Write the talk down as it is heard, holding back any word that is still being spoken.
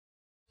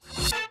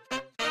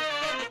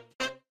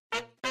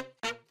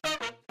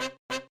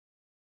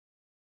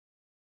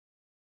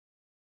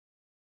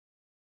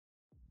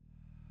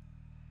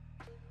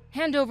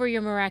Hand over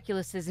your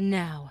Miraculouses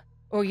now,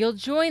 or you'll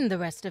join the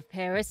rest of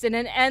Paris in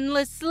an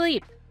endless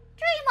sleep.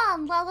 Dream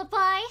on,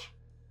 Lullaby.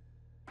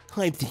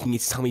 I'm thinking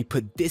it's time we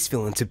put this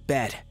villain to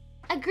bed.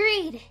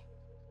 Agreed.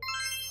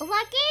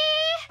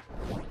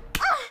 Lucky?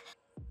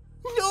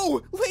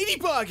 No!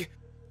 Ladybug!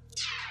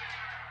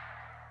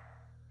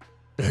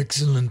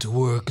 Excellent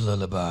work,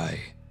 Lullaby.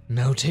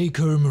 Now take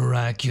her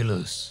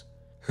Miraculous.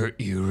 Her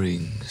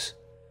earrings.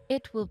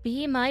 It will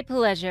be my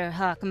pleasure,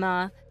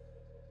 Hawkmoth.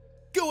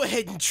 Go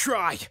ahead and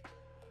try!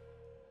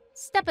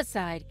 Step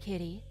aside,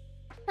 kitty.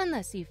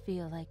 Unless you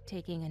feel like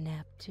taking a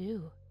nap,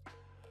 too.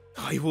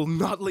 I will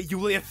not let you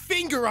lay a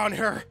finger on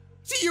her!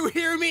 Do you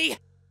hear me?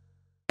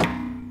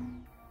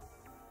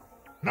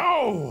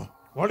 No!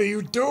 What are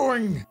you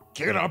doing?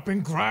 Get up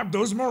and grab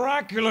those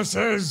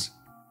Miraculouses!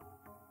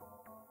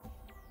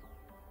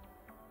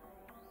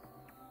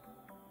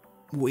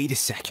 Wait a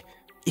sec.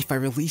 If I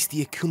release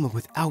the Akuma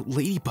without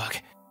Ladybug...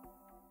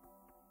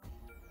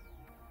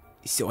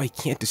 So I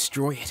can't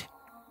destroy it,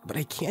 but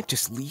I can't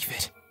just leave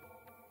it.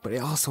 But I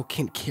also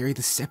can't carry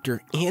the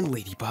scepter and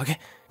Ladybug.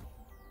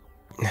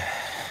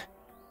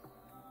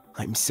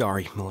 I'm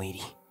sorry,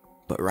 milady,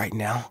 but right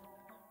now,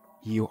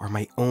 you are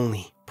my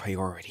only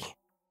priority.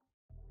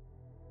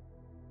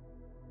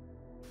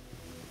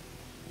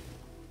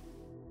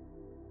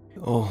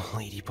 Oh,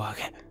 Ladybug,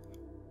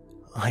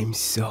 I'm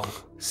so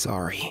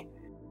sorry.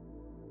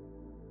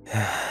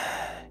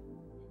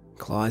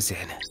 Claws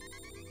in.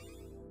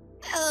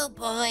 Oh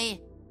boy,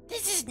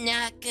 this is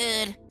not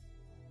good.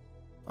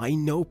 I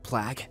know,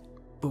 Plague,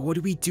 but what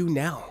do we do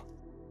now?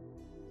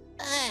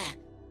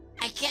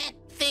 I can't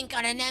think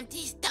on an empty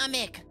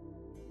stomach.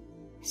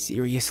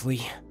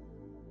 Seriously?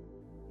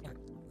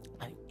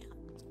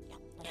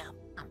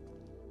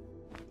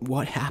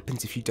 What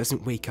happens if she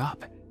doesn't wake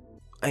up?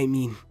 I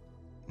mean,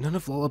 none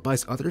of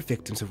Lullaby's other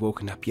victims have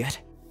woken up yet.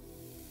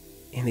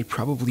 And they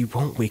probably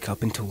won't wake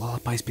up until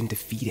Lullaby's been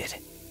defeated.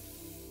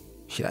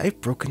 Should I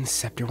have broken the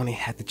scepter when I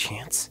had the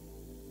chance?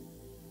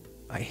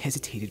 I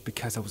hesitated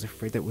because I was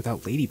afraid that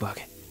without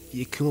Ladybug,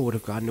 the Akuma would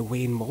have gotten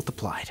away and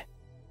multiplied.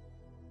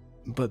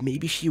 But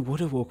maybe she would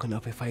have woken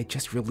up if I had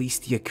just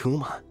released the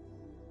Akuma.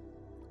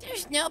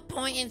 There's no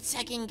point in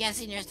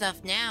second-guessing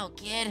yourself now,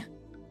 kid.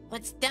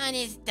 What's done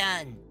is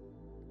done.